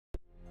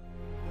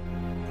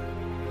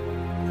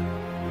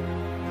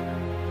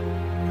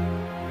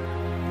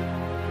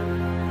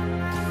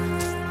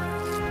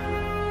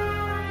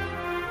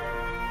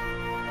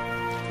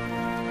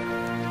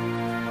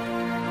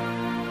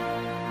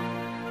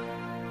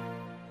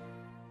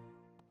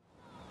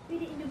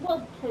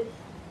want to.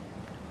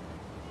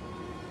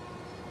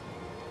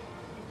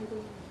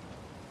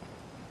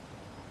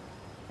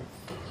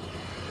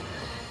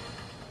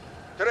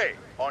 Today,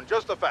 on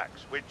Just the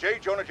Facts, with J.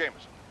 Jonah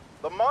Jameson,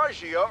 the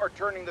Mafia are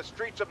turning the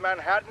streets of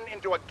Manhattan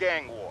into a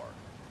gang war.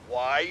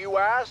 Why, you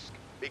ask?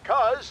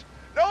 Because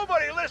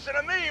nobody listened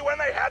to me when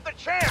they had the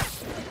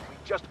chance. We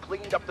just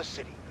cleaned up the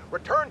city,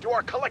 returned to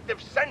our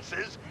collective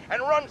senses,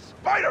 and run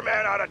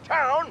Spider-Man out of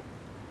town.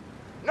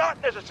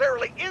 Not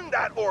necessarily in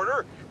that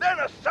order, then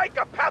a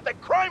psychopathic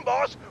crime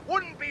boss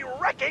wouldn't be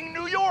wrecking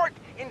New York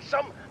in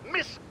some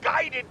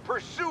misguided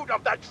pursuit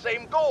of that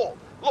same goal.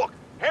 Look,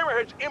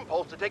 Hammerhead's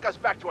impulse to take us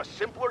back to a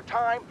simpler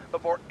time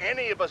before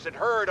any of us had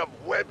heard of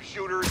web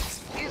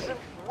shooters isn't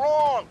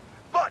wrong.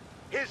 But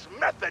his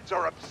methods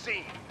are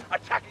obscene.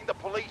 Attacking the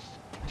police,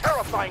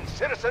 terrifying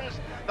citizens.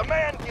 The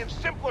man gives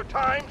simpler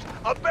times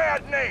a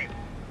bad name.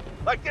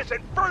 Like this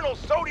infernal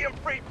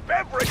sodium-free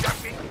beverage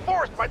I'm being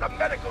forced by the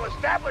medical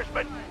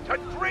establishment to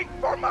drink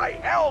for my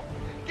health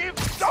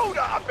gives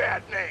soda a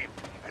bad name.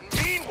 And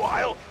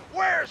meanwhile,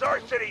 where's our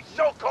city's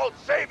so-called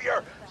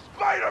savior,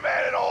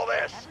 Spider-Man, in all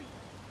this?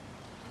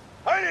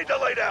 I need to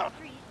lay down.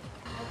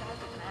 No guys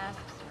with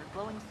masks or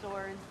glowing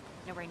swords,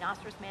 no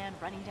rhinoceros man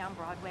running down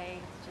Broadway.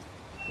 It's just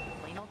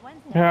plain old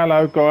Wednesday.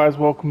 Hello guys,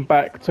 welcome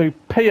back to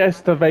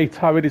PS the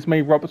Vito. It is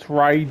me, Robert's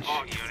Rage.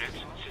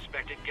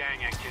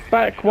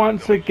 Back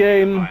once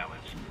again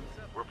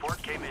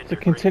to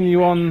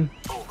continue on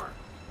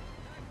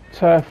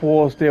Turf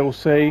Wars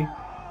DLC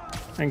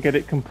and get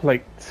it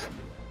complete,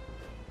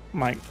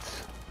 mate.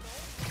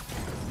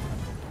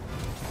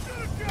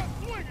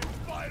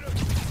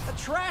 A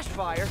trash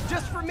fire?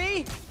 Just for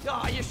me?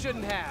 Aw, you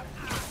shouldn't have.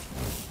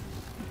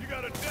 You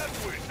got a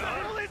death wish, huh?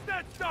 What the hell is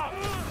that stuff?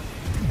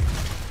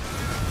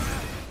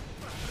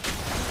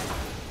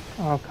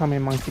 Oh, come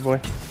in, monkey boy.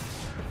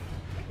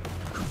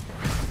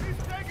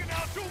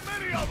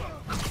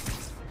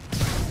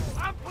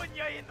 I'm putting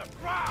you in the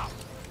ground!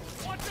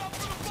 Watch out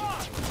for the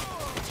boss!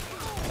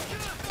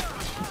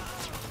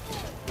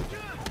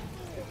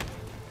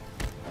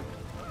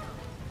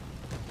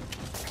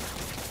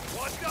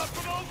 Watch out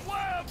for those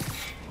webs!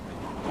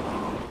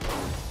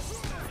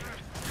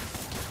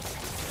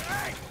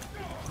 Hey!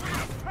 We're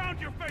gonna pound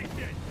your face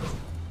in!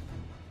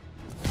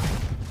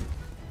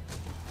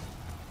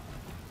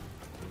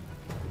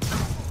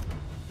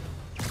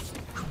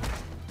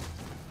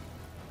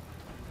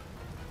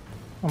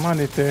 I'm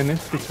only doing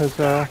this because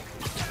to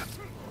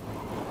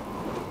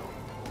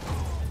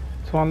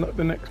unlock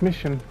the next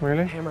mission,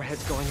 really.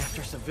 Hammerhead's going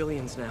after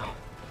civilians now.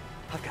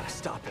 I've got to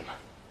stop him.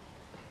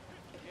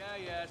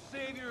 Yeah,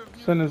 savior of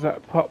As soon as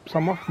that pops,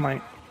 I'm off,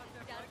 mate.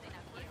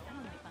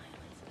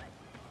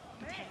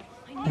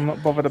 I'm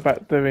not bothered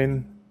about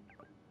doing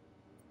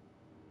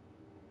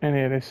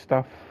any of this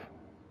stuff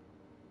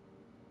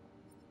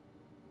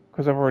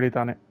because I've already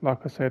done it. Like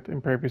I said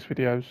in previous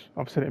videos,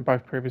 I've said it in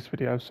both previous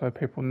videos, so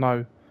people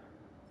know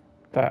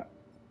that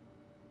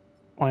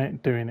I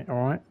ain't doing it,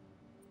 alright?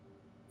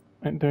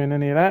 Ain't doing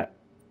any of that.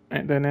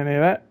 Ain't doing any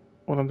of that.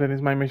 All I'm doing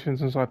is main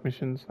missions and side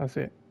missions. That's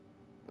it.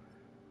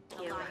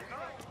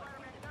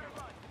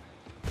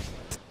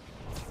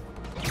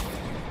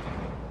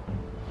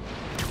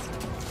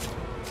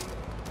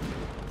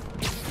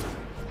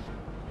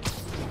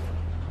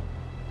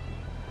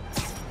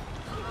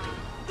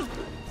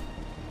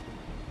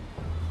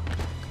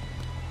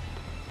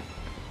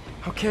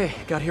 Okay,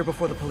 got here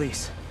before the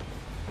police.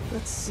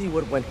 Let's see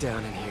what went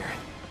down in here.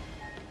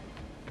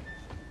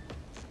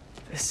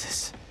 This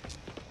is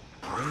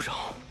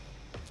brutal.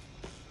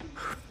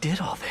 Who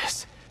did all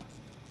this?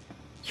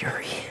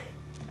 Yuri.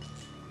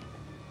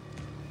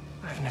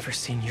 I've never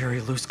seen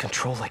Yuri lose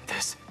control like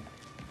this.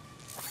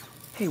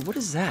 Hey, what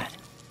is that?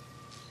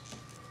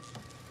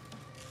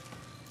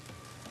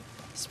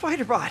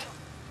 Spider-Bot!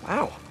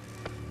 Wow.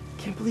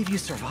 Can't believe you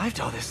survived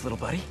all this, little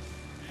buddy.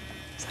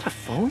 Is that a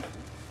phone?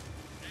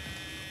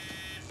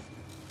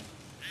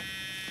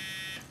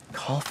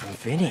 Call from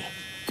Vinny.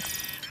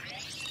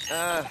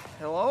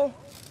 Hello?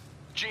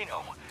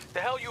 Gino, the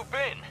hell you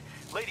been?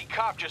 Lady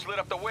Cop just lit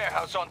up the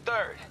warehouse on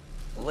 3rd.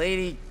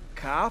 Lady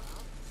Cop?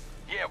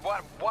 Yeah,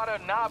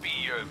 Watanabe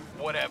or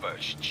whatever.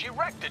 She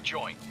wrecked the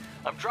joint.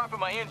 I'm dropping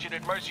my engine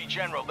at Mercy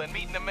General, then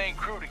meeting the main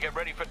crew to get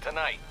ready for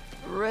tonight.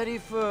 Ready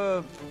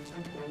for...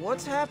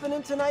 what's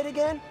happening tonight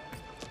again?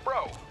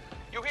 Bro,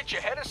 you hit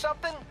your head or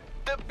something?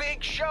 The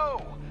big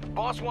show.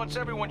 Boss wants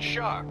everyone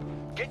sharp.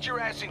 Get your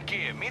ass in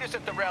gear. Meet us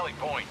at the rally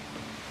point.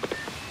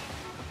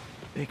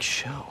 Big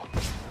show.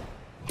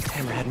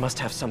 Hammerhead must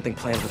have something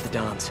planned with the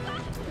Dons.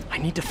 I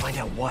need to find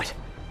out what.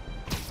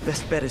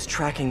 Best bet is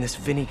tracking this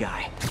Vinny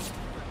guy.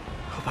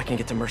 Hope I can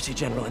get to Mercy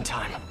General in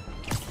time.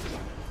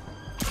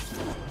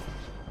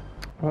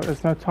 Well,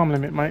 there's no time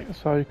limit, mate,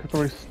 so you could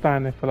probably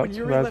stand there for like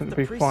 2 hours and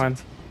it'd be fine.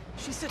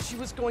 She said she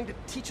was going to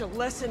teach a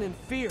lesson in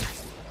fear.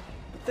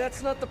 But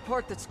that's not the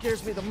part that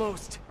scares me the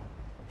most.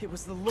 It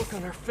was the look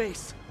on her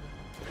face.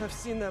 I've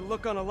seen that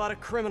look on a lot of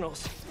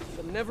criminals,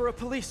 but never a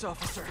police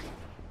officer.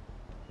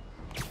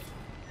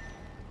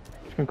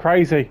 She's gone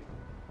crazy.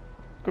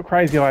 Got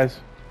crazy eyes.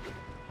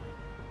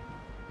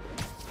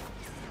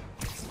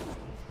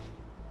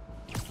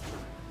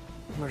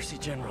 Mercy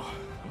General.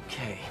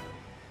 Okay.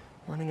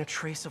 Running a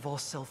trace of all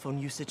cell phone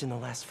usage in the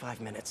last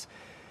 5 minutes.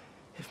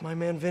 If my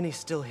man Vinny's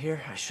still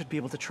here, I should be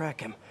able to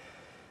track him.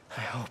 I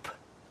hope.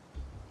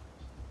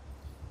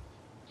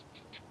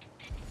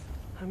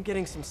 I'm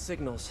getting some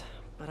signals,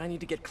 but I need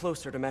to get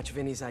closer to match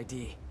Vinny's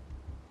ID.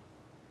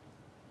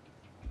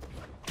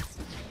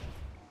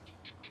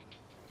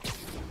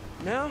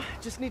 Now,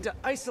 just need to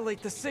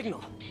isolate the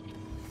signal.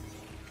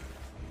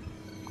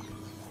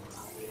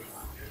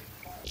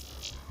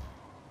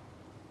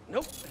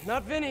 Nope,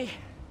 not Vinny.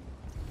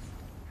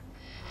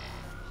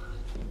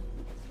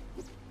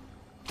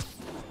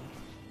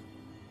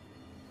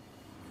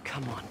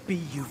 Come on, be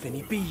you,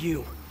 Vinny, be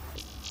you.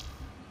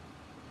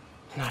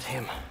 Not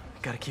him.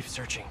 Gotta keep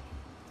searching.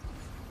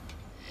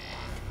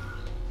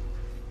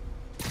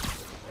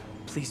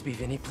 Please be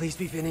Vinny, please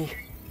be Vinny.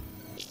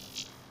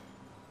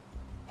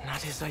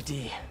 Not his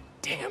ID.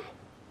 Damn.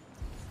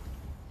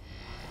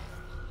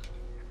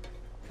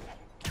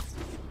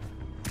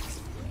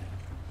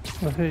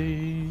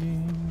 Hey.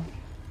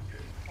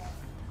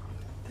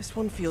 This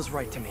one feels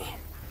right to me.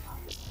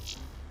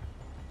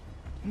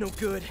 No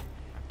good.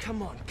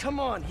 Come on, come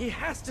on. He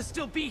has to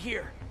still be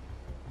here.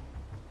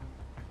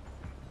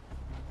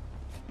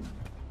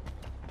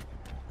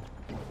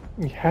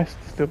 He has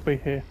to still be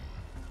here.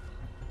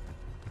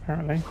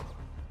 Apparently.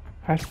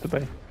 Has to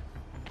be.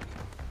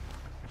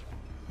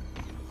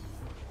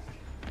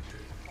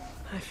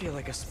 I feel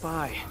like a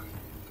spy.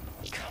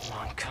 Come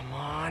on, come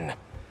on.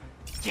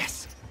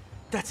 Yes!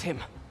 That's him.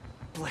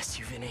 Bless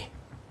you, Vinny.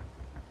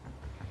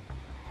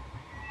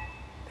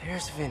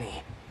 There's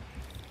Vinny.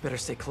 Better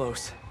stay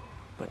close,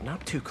 but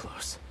not too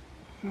close.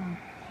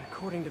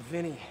 According to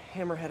Vinny,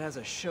 Hammerhead has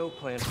a show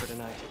planned for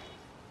tonight.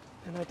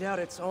 And I doubt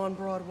it's on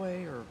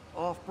Broadway, or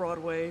off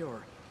Broadway,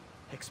 or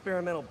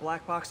experimental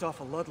black box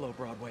off of Ludlow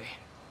Broadway.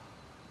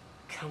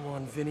 Come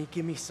on, Vinny,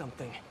 give me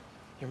something.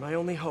 You're my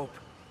only hope.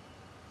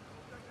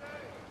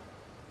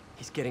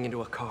 He's getting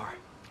into a car.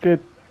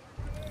 Good.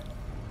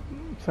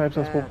 Saves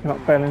us walking up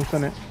failings,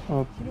 doesn't it?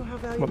 Well, You know how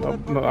not valuable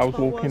that that I was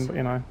parking walking, spot but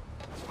you know.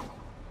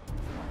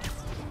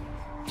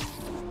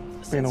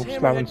 Since all slow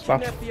and Hammerhead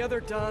stuff. kidnapped the other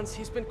Dons,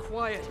 he's been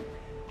quiet.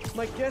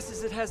 My guess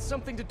is it has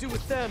something to do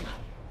with them.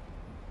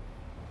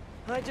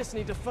 I just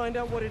need to find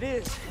out what it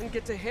is and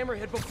get to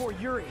Hammerhead before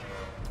Yuri.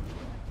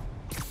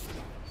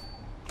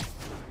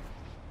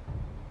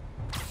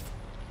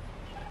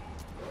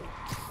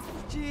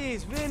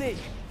 Jeez, Vinny.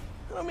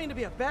 I don't mean to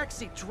be a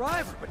backseat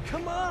driver, but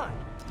come on.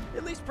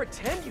 At least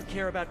pretend you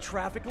care about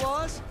traffic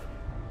laws.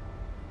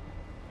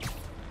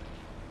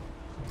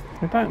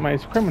 He don't, mate.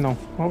 He's a criminal.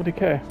 Why would he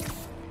care?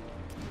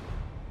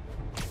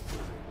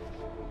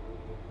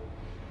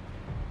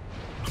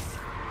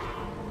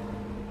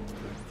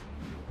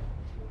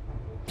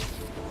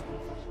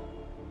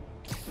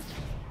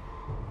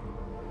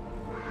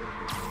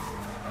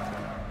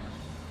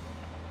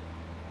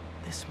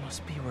 This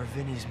must be where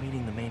Vinny's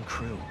meeting the main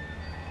crew.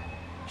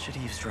 Should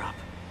eavesdrop.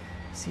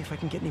 See if I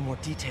can get any more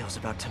details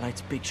about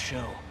tonight's big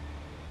show.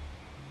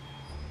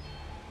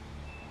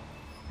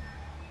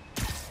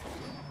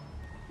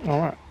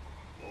 Alright.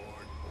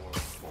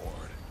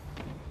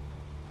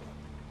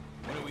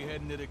 When are we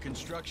heading to the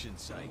construction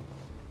site?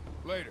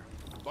 Later.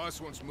 Boss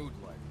wants mood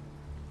life.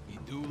 He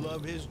do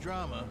love his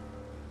drama.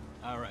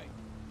 All right.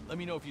 Let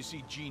me know if you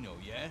see Gino,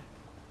 yeah?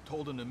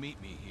 Told him to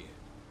meet me here.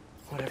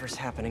 Whatever's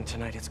happening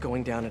tonight, it's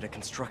going down at a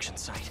construction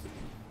site.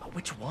 But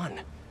which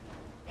one?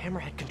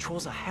 Hammerhead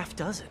controls a half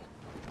dozen.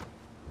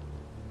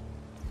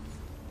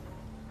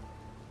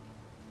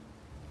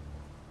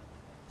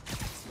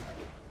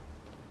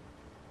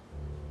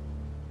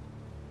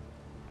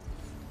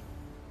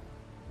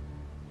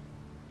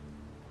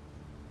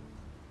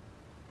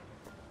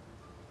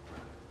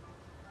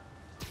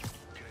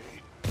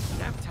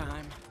 Nap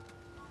time.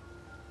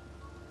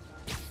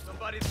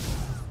 Somebody...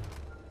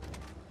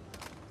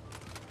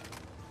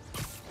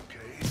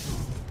 Okay.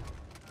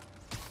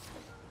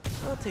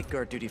 I'll take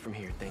guard duty from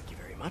here, thank you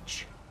very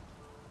much.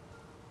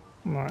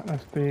 Right,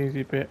 that's the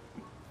easy bit.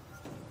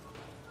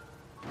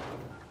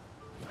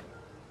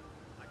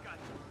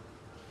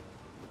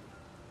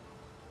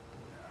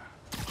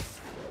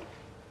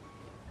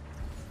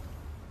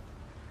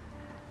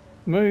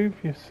 Move,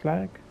 you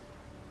slag.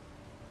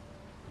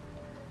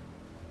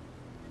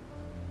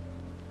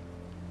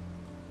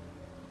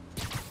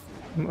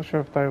 I'm not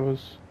sure if they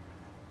was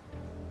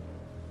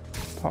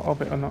part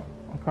of it or not.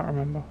 I can't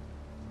remember.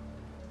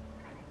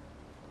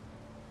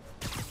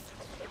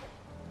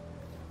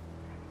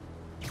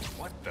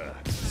 What the...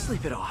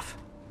 Sleep it off.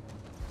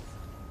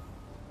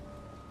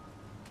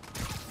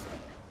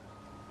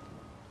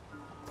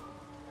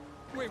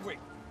 Wait.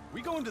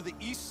 We going to the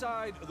east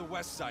side or the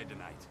west side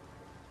tonight?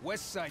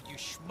 West side, you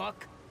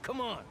schmuck. Come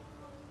on.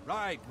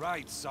 Right,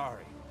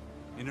 sorry.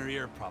 Inner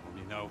ear problem,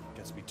 you know.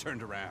 Guess we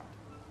turned around.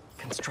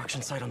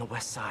 Construction site on the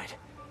west side.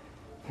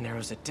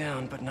 Narrows it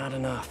down, but not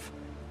enough.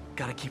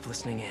 Gotta keep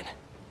listening in.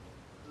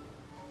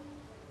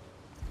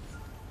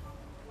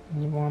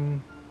 There's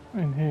one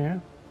in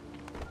here.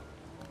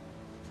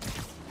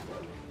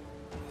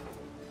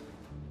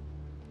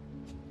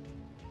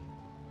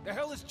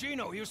 hell is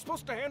Gino? He was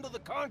supposed to handle the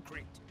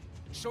concrete.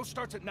 Show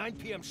starts at 9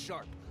 p.m.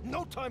 sharp.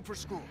 No time for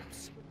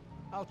screw-ups.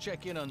 I'll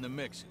check in on the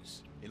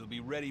mixes. It'll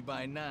be ready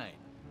by 9.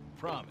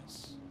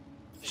 Promise.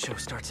 Show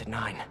starts at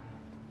 9.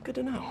 Good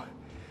to know.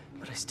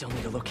 But I still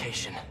need a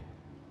location.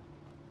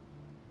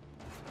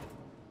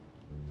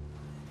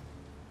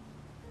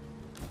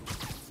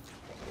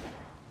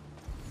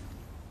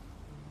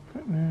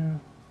 No,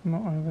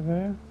 not over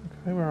there.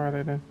 Okay, where are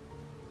they then?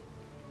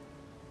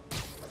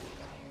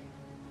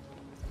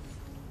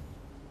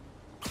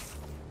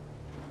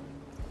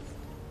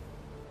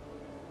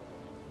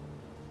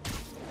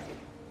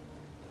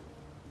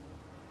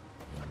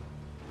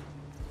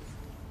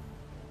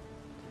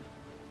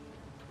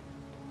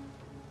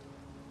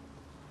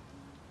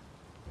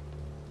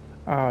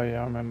 Oh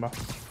yeah, I remember.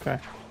 Okay.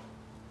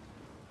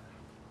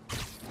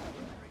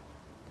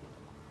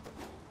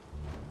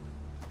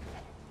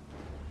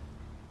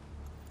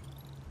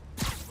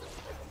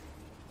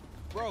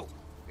 Bro,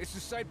 it's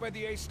the site by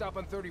the A stop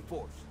on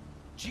 34th.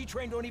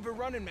 G-Train don't even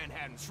run in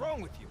Manhattan. What's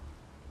wrong with you?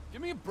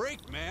 Give me a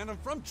break, man. I'm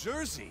from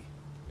Jersey.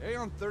 A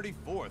on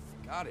 34th.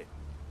 Got it.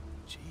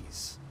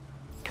 Jeez.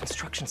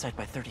 Construction site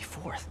by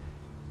 34th.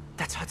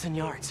 That's Hudson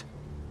Yards.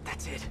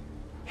 That's it.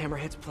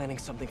 Hammerhead's planning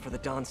something for the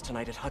Dons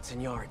tonight at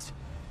Hudson Yards.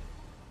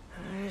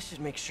 I should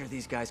make sure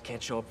these guys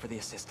can't show up for the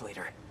assist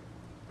later.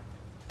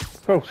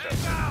 Cool.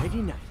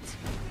 Nighty night.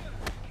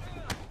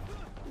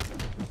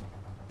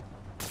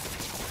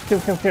 Kill,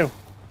 kill, kill.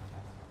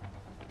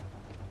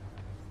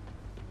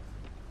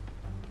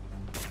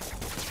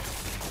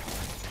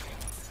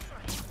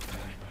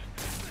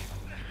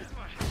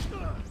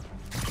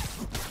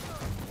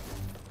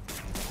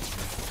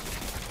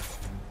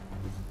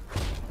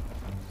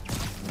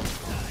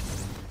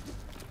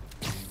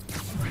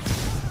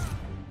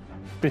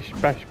 Bish,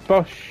 bash,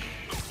 bosh.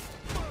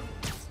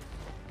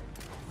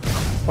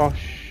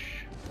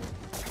 Bosh.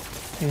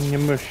 In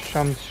your mush,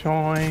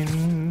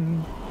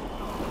 sunshine.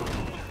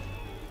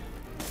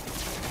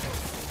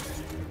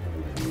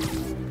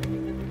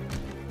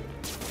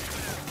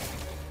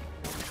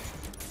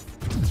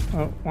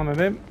 Oh, one of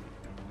them.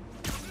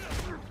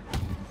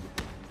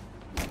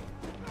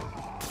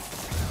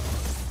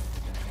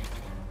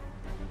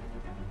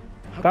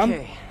 Done?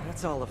 Okay,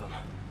 that's all of them.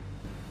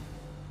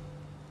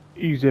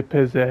 Easy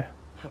peasy.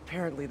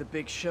 Apparently the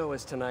big show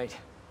is tonight.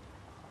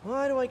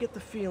 Why do I get the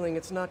feeling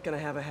it's not gonna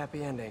have a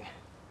happy ending?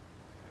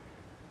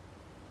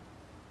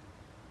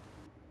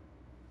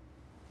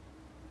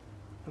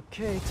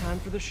 Okay, time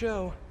for the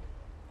show.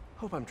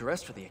 Hope I'm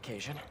dressed for the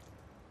occasion.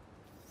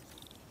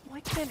 Why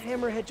can't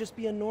Hammerhead just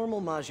be a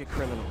normal Maggia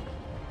criminal?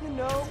 You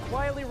know,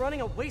 quietly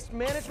running a waste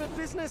management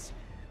business?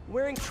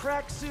 Wearing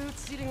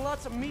tracksuits, eating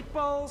lots of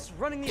meatballs,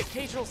 running the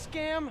occasional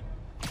scam?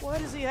 Why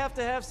does he have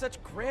to have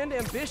such grand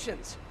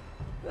ambitions?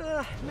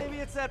 Maybe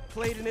it's that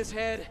plate in his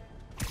head.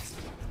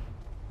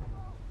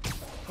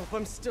 Hope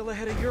I'm still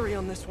ahead of Yuri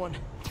on this one.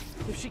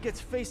 If she gets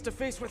face to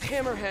face with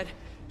Hammerhead,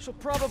 she'll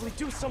probably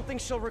do something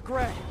she'll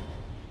regret.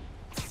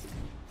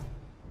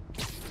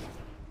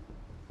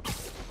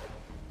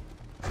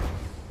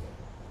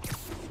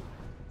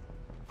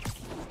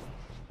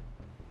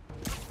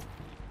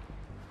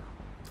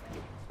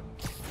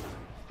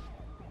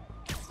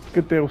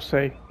 Good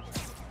DLC.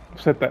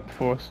 I've said that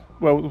before.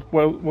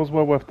 Was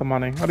well worth the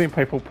money. I didn't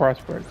pay full price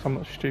for it because I'm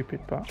not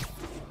stupid, but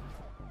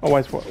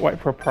always wait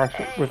for a price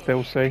with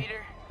DLC.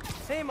 Peter.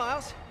 Hey,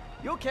 Miles.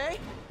 You okay?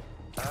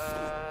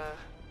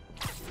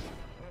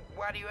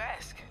 Why do you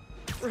ask?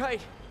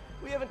 Right.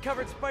 We haven't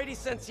covered Spidey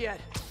sense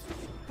yet.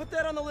 Put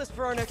that on the list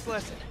for our next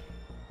lesson.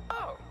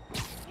 Oh,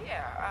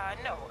 yeah,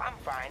 no, I'm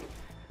fine.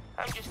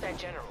 I'm just that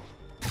general.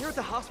 You're at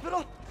the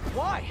hospital?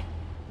 Why?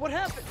 What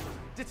happened?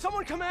 Did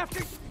someone come after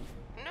you?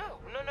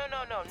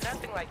 No,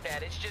 nothing like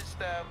that. It's just,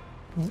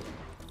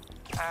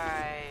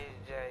 I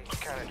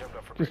kind of jumped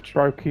off a bridge. Just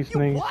broke his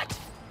knee. What?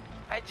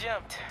 I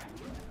jumped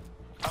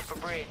off a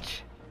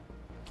bridge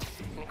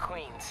in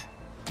Queens.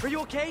 Are you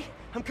okay?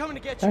 I'm coming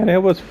to get you. And it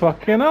was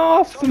fucking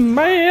awesome,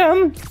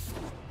 man.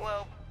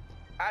 Well,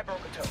 I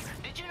broke a toe.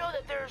 Did you know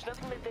that there's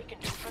nothing that they can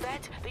do for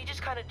that? They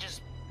just kind of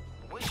just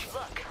wish you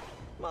luck.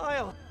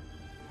 Miles.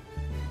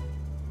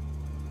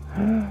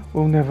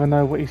 We'll never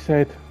know what he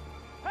said.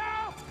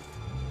 Help!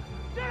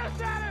 Get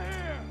us out of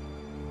here!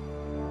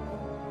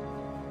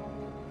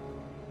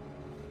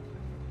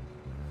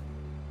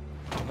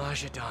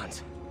 Maggia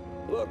Dons.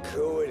 Look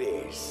who it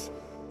is.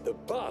 The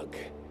Bug.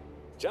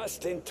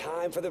 Just in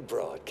time for the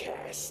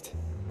broadcast.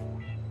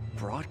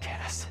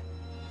 Broadcast?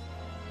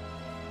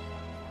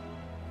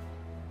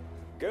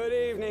 Good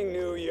evening,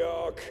 New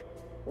York.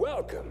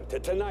 Welcome to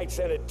tonight's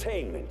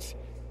entertainment.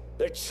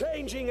 The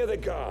changing of the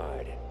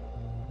guard.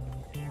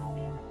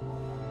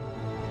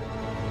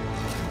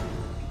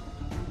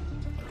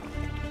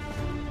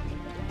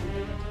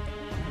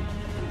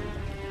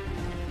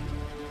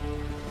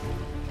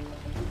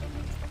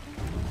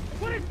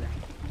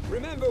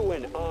 Remember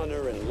when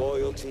honor and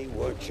loyalty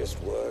weren't just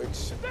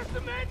words?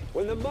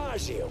 When the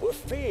Maggia were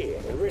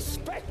feared and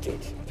respected?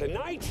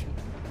 Tonight,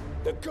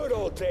 the good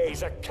old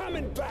days are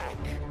coming back!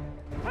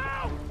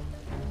 Help!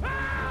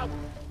 Help!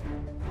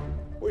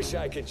 wish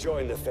I could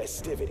join the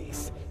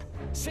festivities.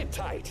 Sit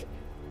tight.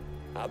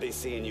 I'll be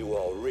seeing you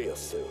all real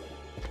soon.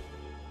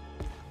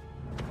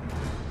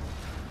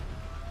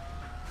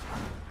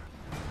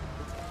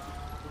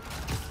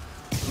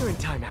 You're in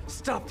timeout.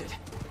 Stopped it.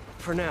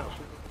 For now.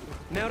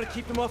 Now to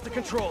keep them off the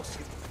controls.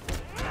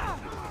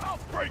 I'll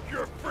break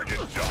your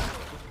friggin' jaw!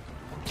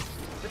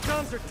 The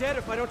Dons are dead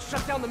if I don't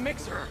shut down the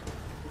mixer.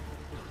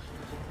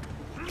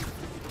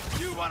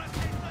 You wanna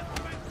see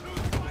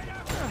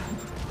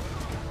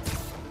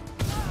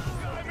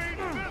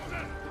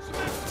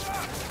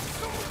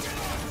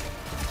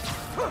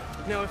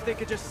Now if they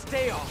could just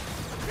stay off.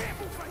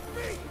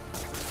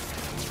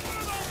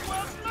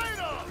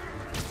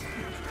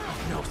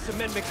 No,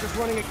 cement mixer's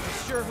running again. I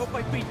sure hope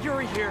I beat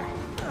Yuri here.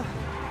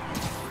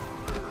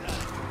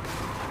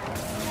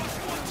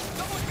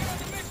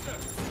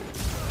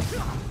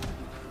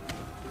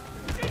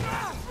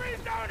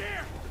 Freeze down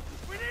here!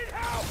 We need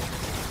help!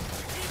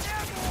 We need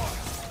ammo!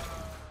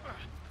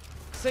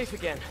 Safe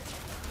again.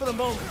 For the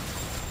moment.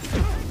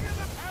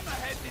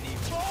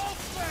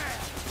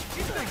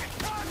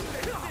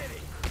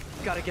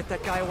 Gotta get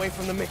that guy away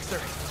from the mixer.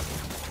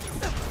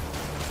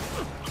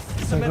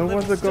 There's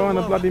always a guy on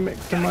a bloody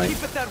mixer, mate.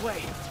 Keep it that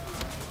way.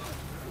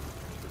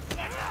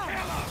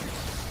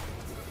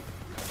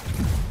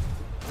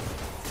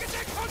 Get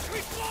that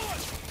country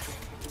flowing!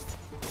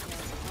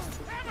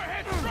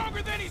 Hammerhead's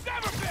stronger than he's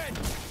ever been!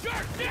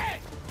 You're dead!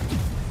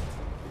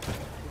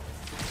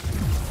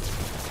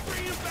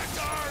 Bring him back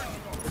to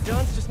Earth! The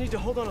Dons just need to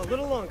hold on a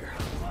little longer.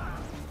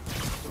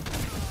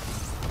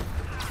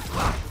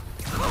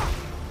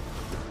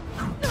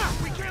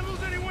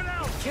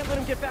 Can't let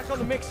him get back on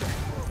the mixer.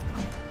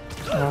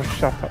 Oh,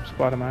 shut up,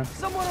 Spider-Man.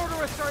 Someone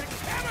order a starting.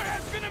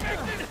 Hammerhead's gonna make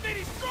this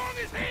city strong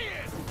as he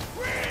is!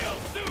 Real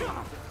soon!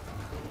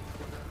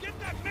 Get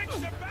that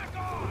mixer back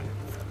on!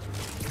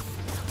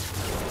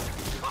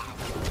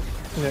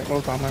 Yeah, well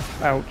done, man.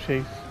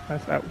 Ouchies.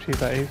 That's ouchies,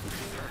 that is.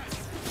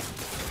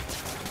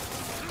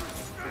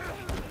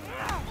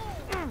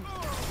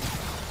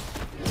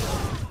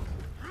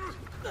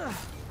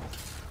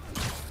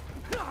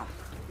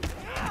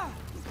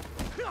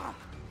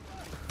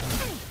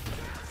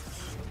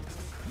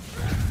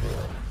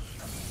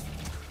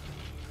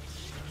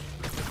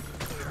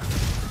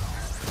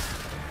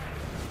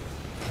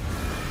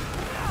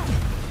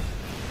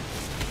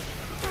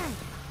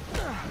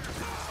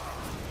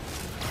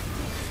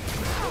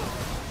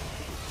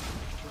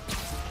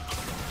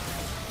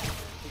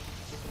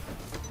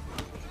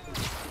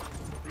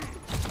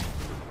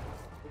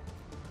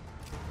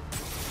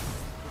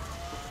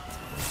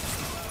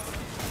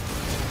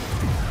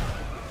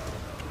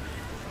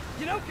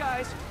 You know,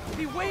 guys, it'd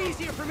be way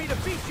easier for me to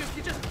beat you if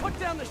you just put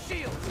down the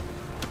shields.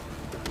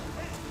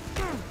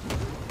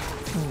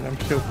 Them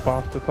shield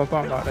bastards, I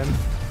don't like them.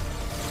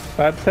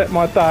 That set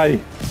my day.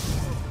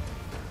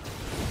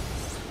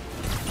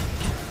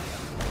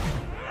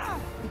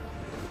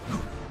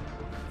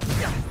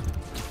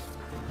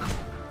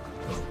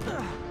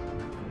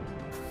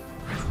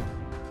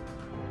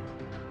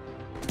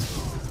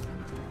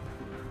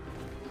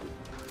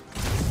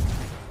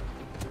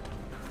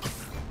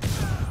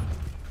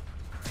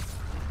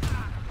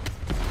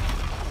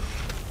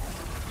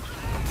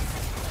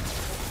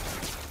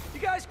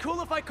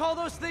 Cool if I call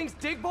those things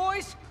dig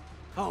boys?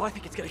 Oh, I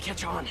think it's gonna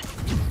catch on.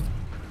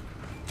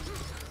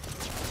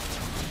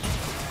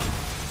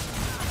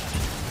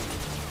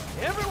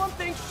 Everyone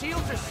thinks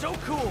shields are so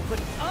cool,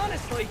 but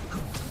honestly,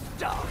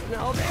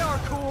 no, they are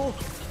cool.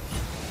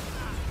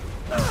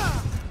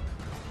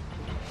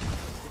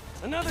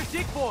 Another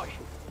dig boy.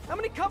 How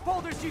many cup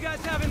holders do you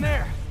guys have in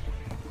there?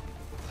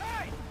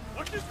 Hey!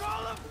 What you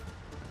call them?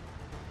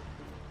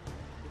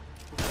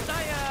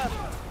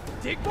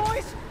 Dig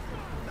boys?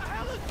 What the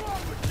hell is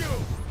wrong with you?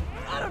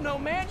 I don't know,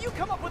 man. You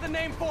come up with a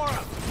name for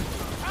them.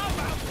 How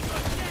about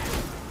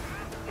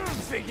that?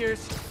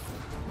 Figures.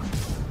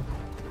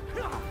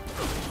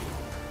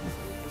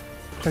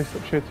 Please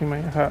stop shooting me,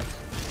 it hurts.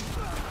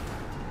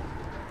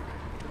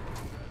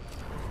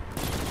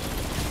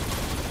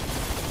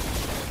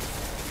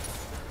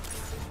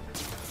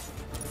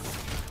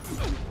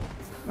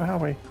 Where are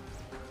we?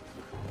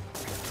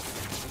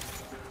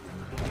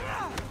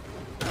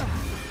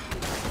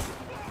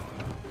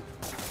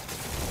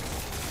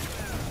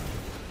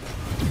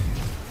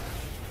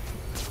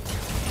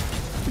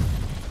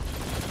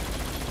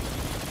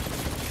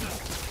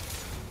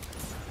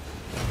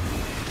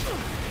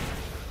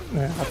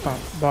 Yeah, I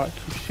can't like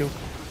you shield.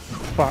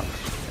 Fuck.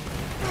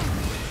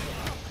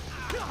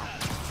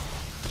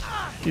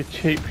 You're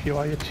cheap, you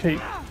are, you're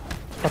cheap.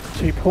 Like a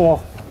cheap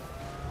whore.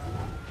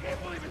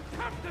 Can't believe it's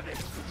come to this!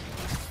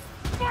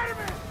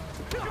 Spider-Man!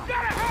 You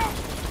gotta help!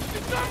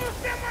 It's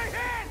almost in my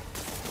hand!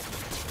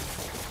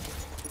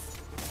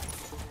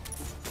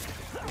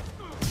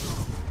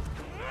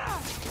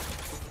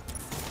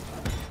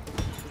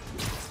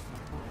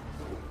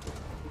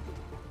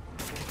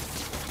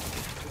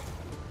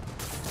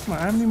 Come on,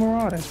 how many more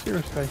are there?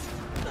 Seriously.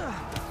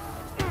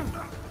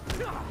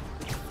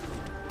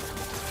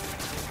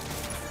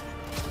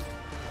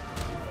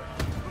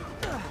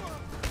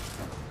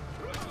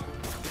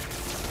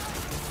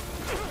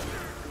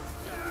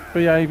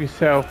 Behave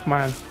yourself,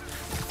 man.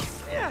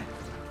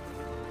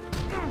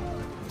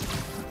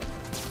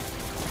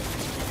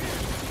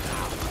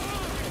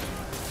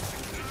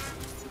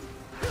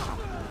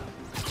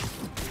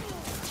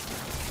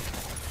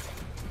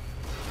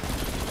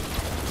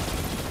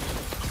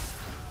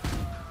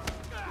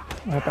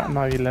 I don't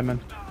know you, Lemon.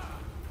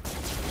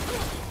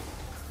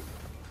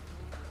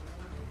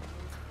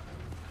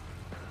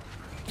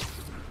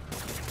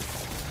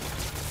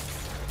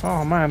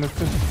 Oh man, they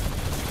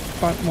just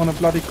don't want to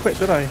bloody quit,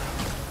 do they?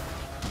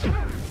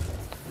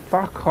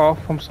 Fuck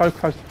off, I'm so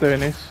close to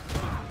doing this.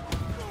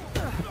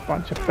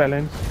 Bunch of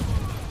bellends.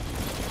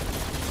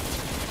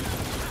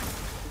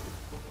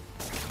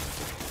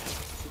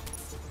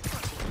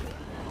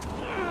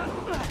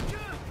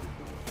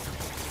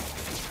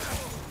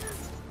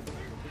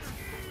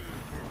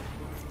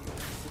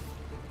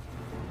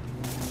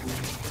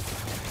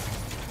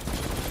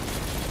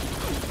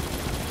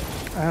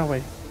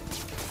 Owie.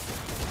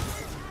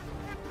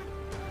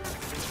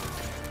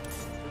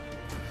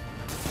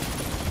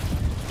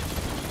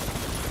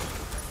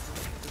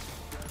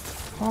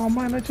 Oh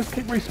man, they just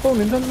keep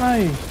respawning, don't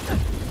they?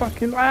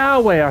 Fucking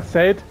owie, I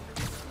said.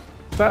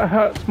 That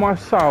hurts my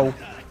soul.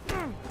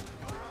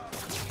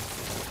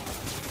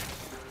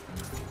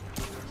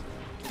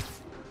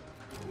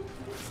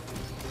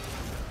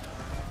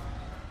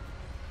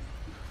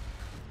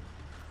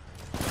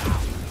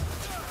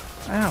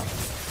 Ow.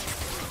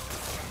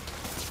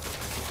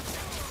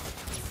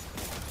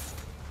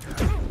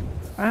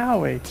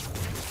 Owie.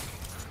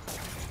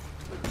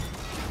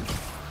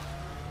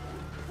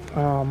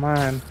 Oh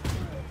man.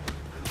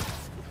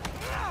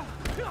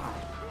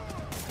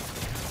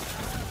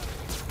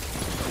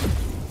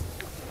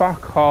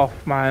 Fuck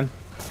off, man.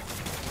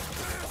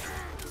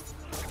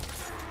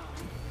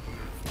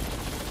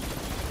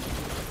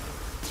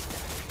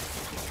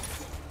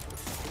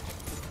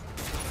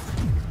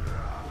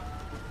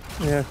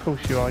 Yeah, of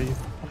course you are, you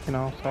fucking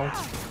arsehole.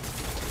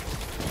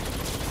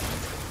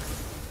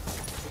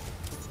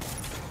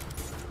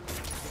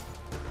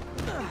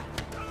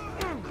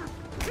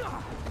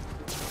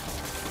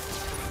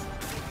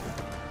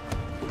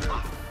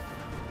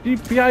 You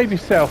behave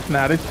yourself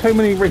now, there's too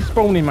many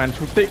respawning, man,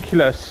 it's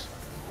ridiculous.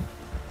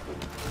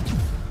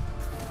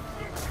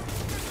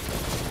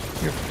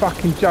 You're a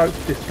fucking joke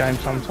this game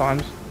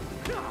sometimes.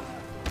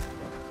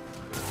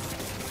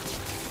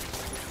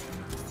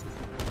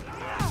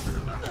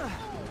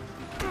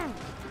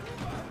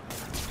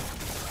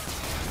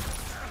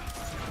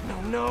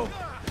 No,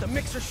 the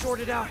mixer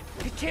shorted out.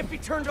 It can't be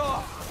turned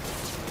off.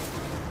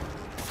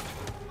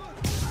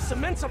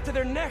 Cement's up to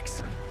their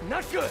necks.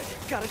 Not good.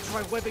 Gotta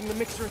try webbing the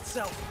mixer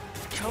itself.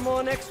 Come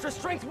on, extra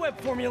strength web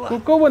formula. Well,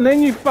 go on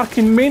then, you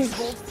fucking mince. Please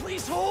hold,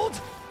 please hold.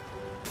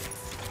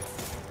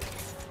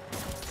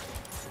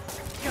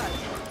 Got it.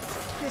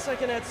 Guess I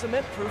can add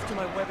cement proof to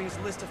my webbing's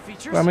list of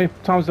features. How many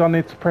times do I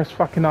need to press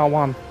fucking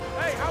R1?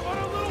 Hey, how about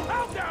a little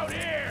help out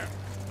here?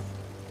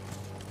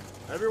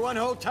 Everyone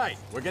hold tight.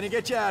 We're gonna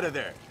get you out of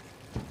there.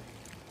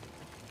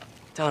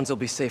 Dons will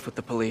be safe with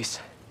the police.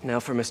 Now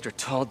for Mr.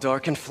 Tall,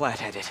 Dark, and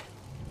Flat-Headed.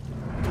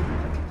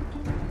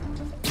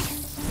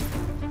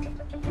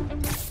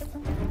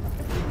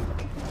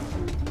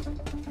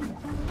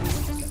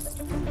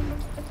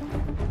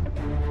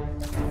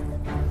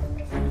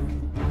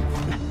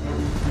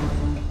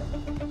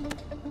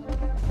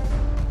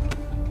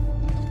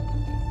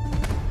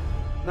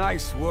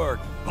 Nice work,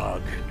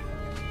 Bug.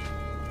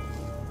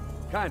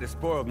 Kinda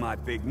spoiled my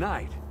big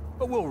night,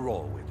 but we'll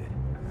roll with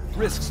it.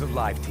 Risks of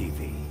live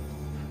TV.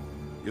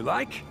 You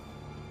like?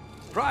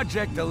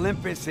 Project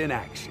Olympus in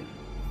action.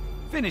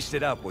 Finished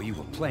it up while you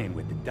were playing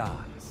with the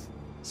Dons.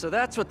 So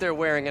that's what they're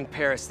wearing in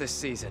Paris this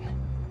season.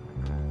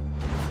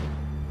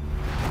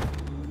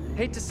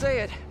 Hate to say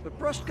it, but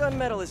brushed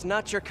gunmetal is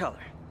not your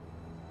color.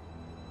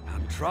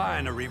 I'm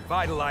trying to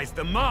revitalize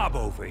the mob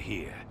over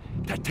here.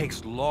 That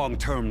takes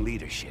long-term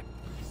leadership.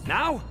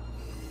 Now,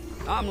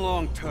 I'm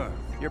long-term.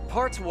 Your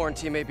parts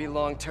warranty may be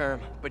long-term,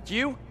 but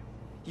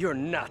you're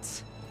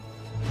nuts.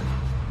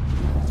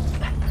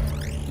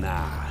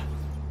 Nah.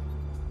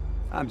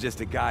 I'm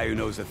just a guy who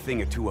knows a thing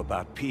or two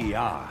about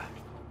PR.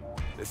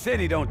 The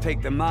city don't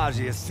take the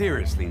Maggia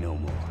seriously no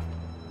more.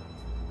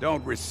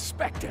 Don't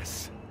respect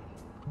us.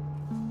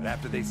 But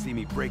after they see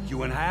me break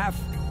you in half,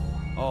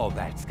 all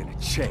that's gonna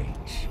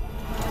change.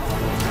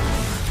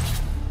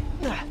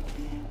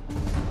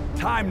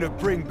 Time to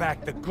bring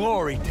back the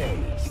glory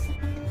days.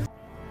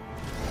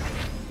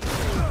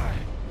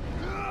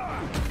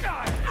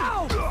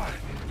 Ow!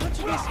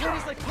 Punching his head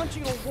is like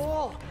punching a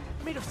wall,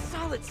 made of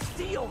solid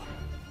steel.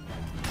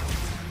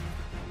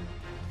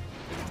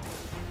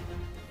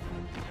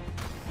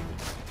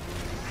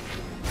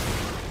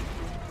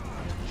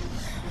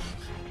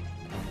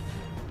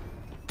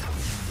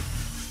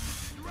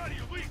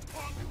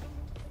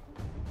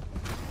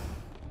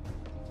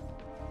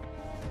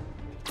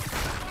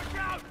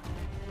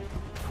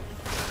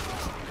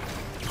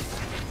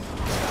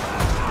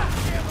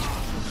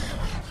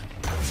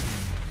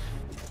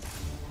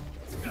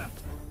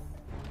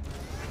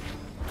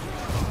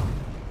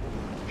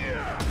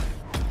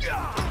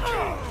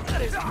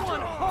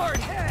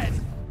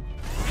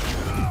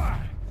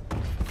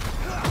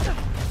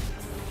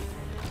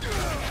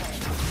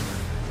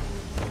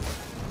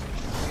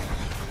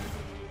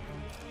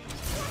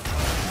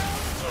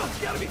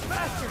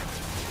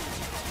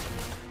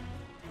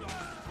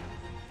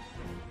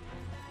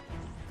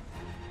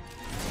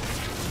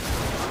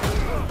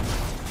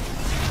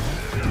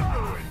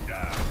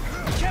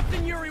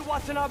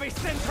 Watanabe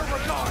sends her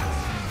regards!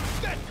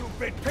 That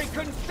two-bit pig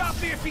couldn't stop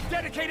me if he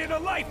dedicated a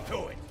life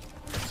to it!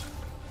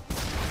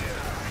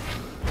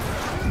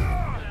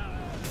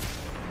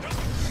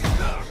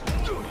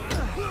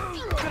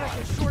 But I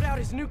can short out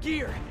his new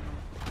gear!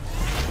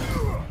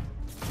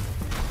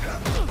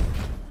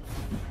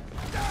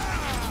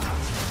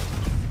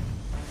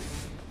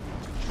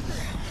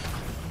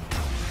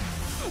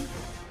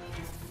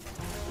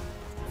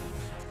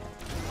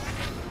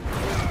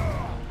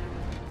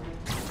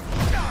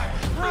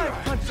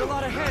 I've punched a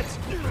lot of heads!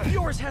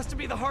 Yours has to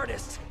be the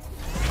hardest!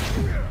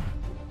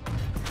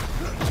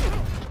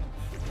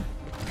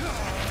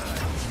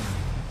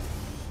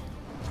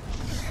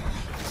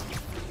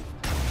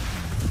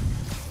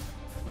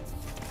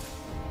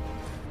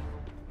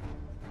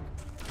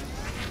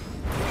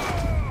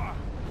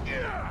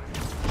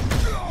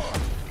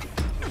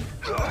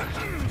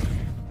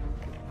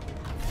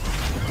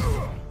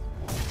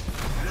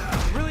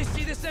 Really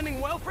see this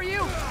ending well for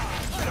you?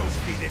 I don't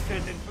see this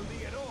ending for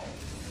me at all.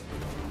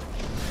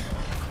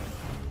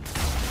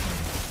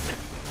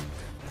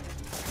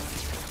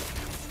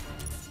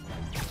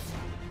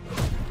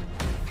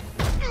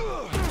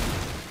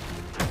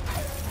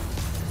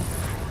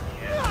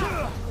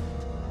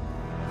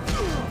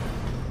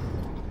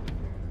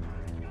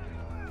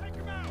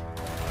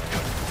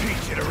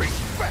 Teach you to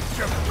respect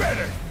your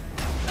better.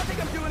 I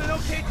think I'm doing an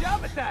okay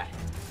job at that!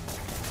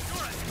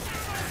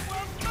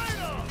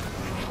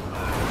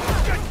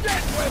 Get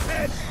dead,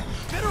 webhead!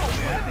 Better old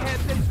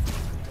webhead than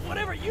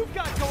whatever you've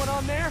got going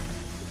on there!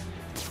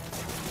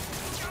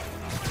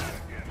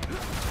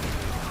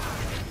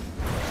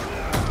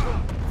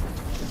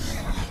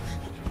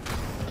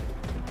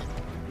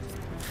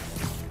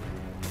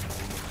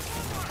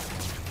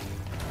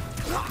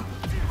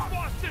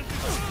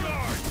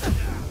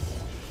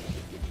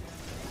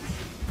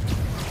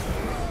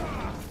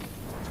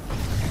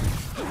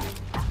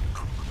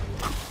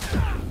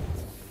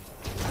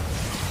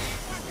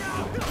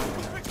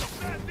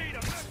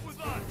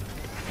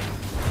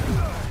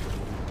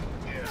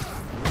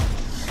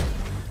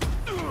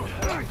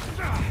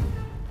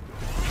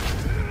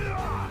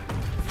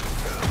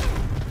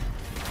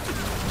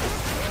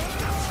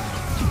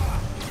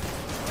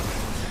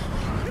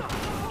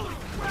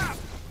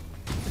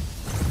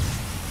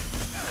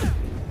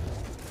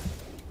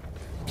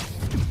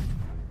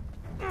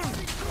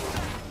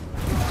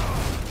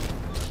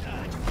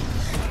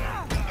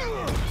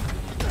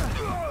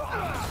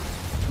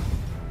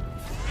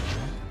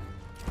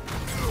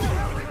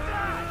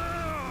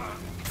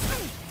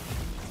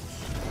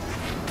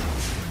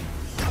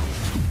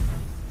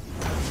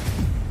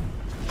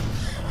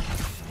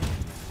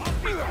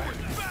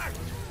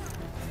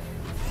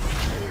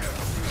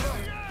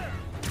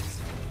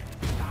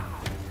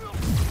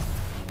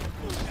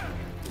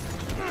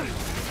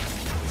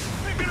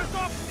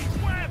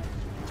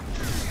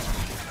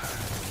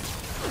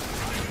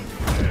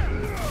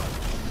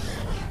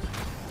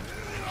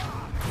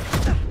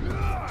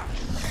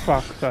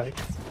 Fuck's sake.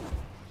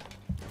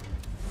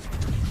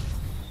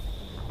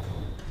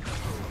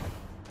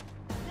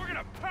 We're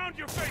gonna pound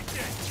your face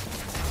in!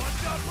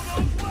 Watch out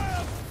for those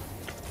webs!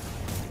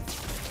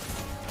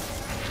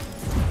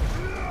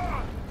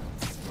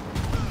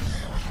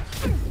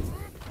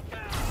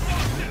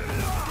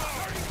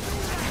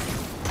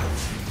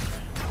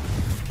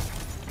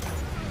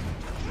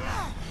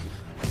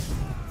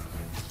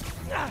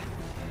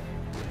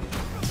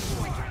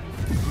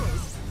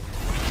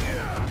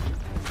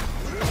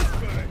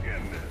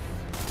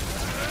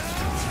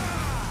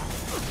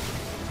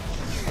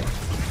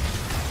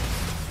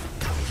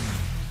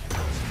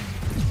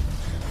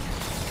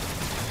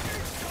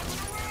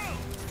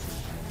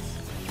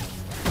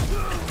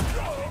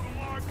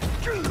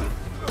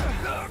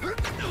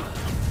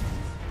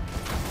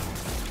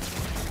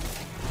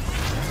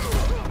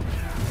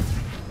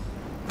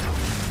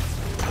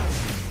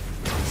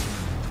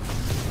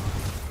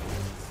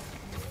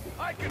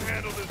 I can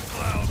handle this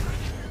clown.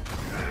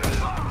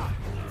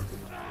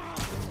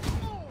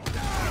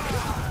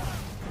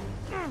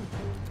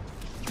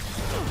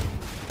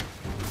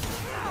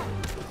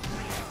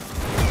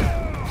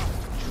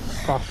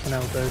 Fucking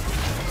hell, dude.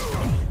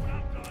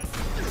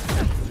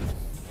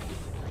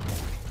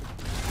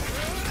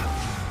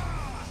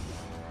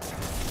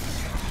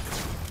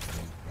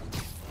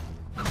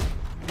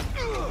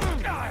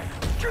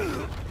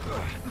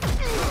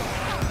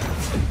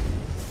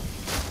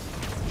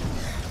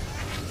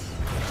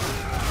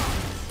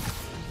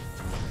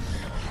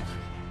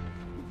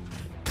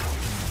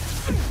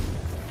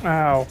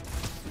 Ow.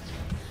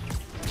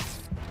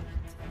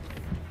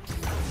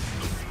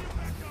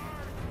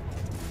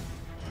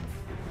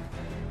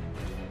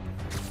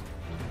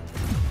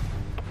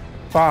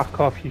 Fuck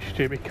off, you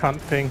stupid cunt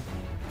thing.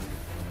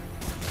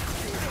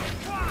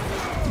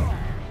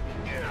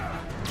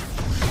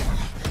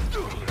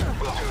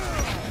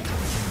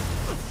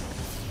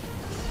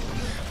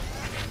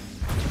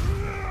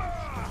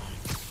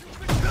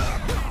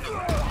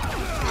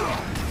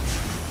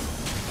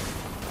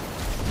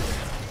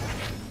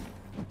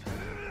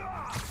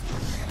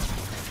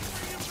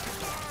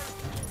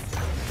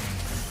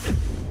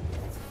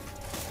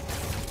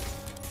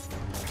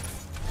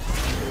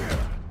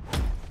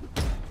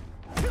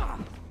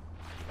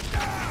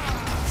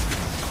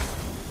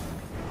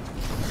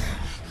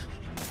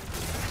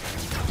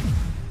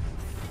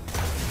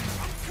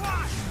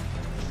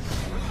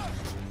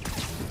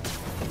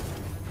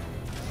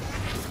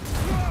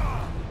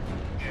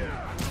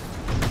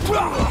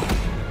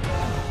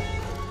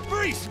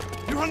 Freeze!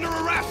 You're under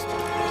arrest!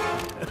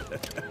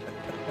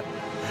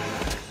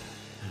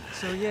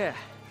 So yeah,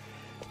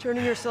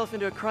 turning yourself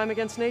into a crime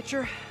against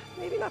nature?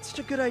 Maybe not such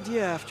a good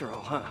idea after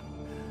all, huh?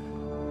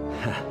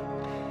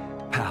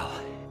 Pal,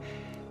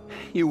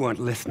 you weren't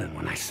listening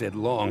when I said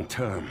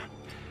long-term.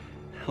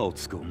 Old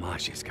school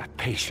Majia's got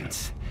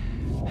patience.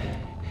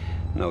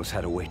 Knows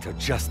how to wait till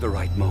just the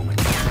right moment.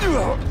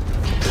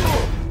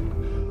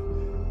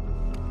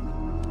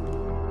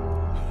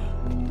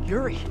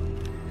 Yuri!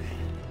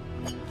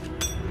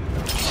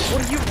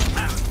 What are you...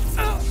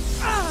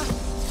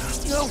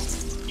 No!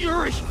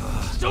 Yuri!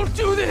 Don't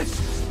do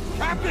this!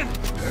 Captain!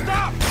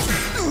 Stop!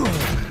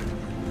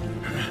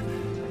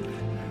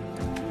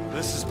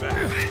 This is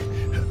bad.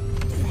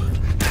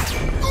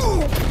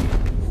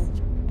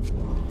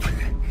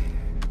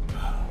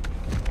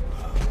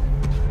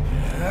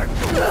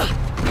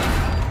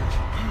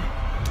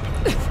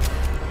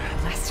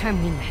 Last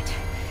time we met,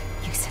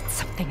 you said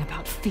something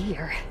about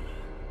fear.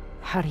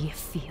 How do you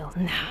feel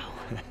now?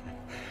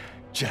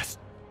 Just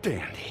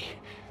dandy.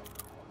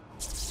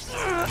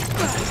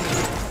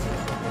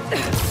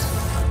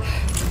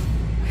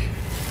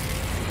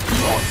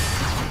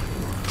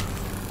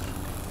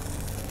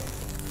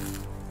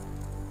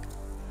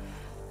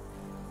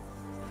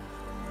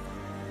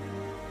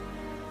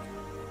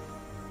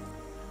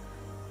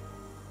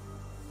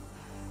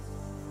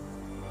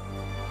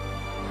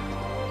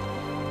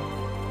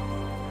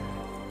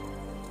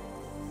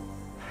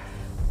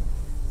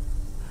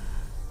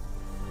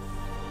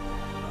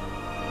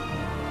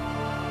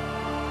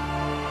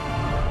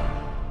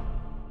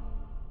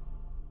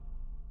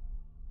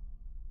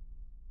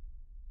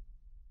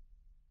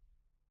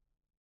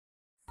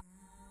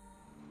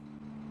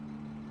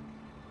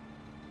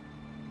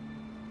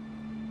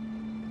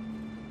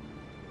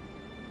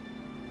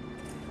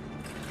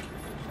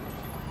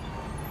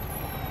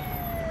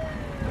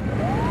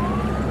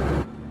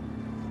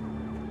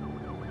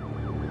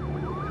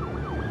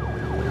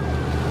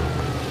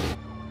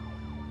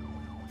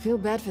 Feel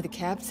bad for the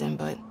captain,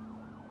 but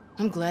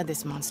I'm glad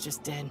this monster's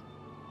dead.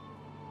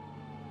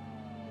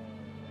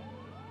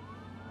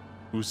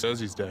 Who says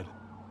he's dead?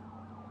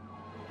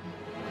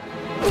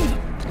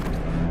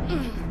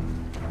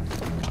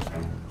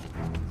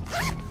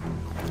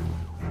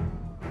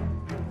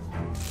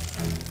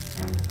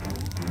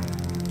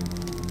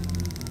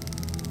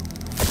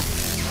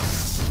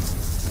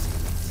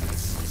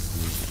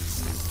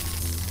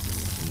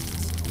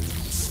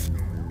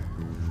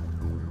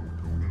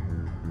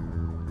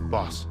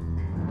 Boss.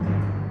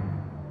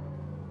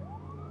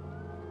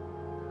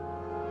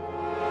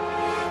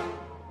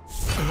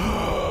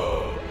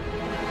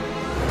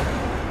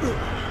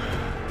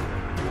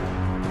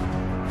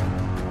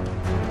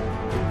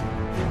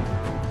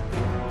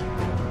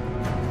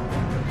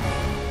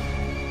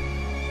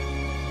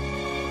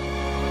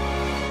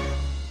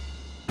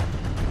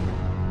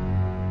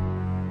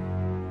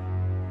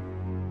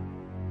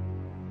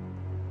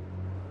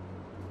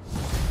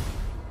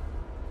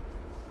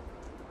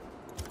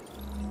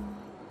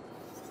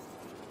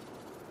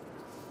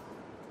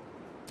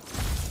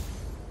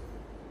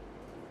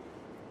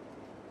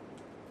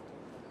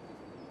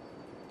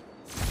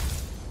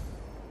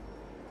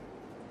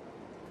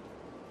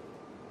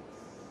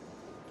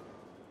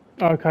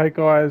 Okay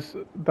guys,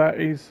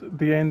 that is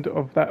the end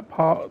of that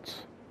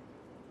part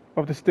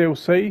of this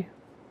DLC,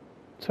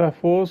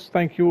 Turf Wars.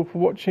 Thank you all for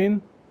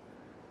watching,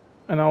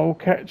 and I will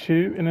catch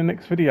you in the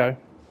next video.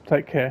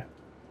 Take care.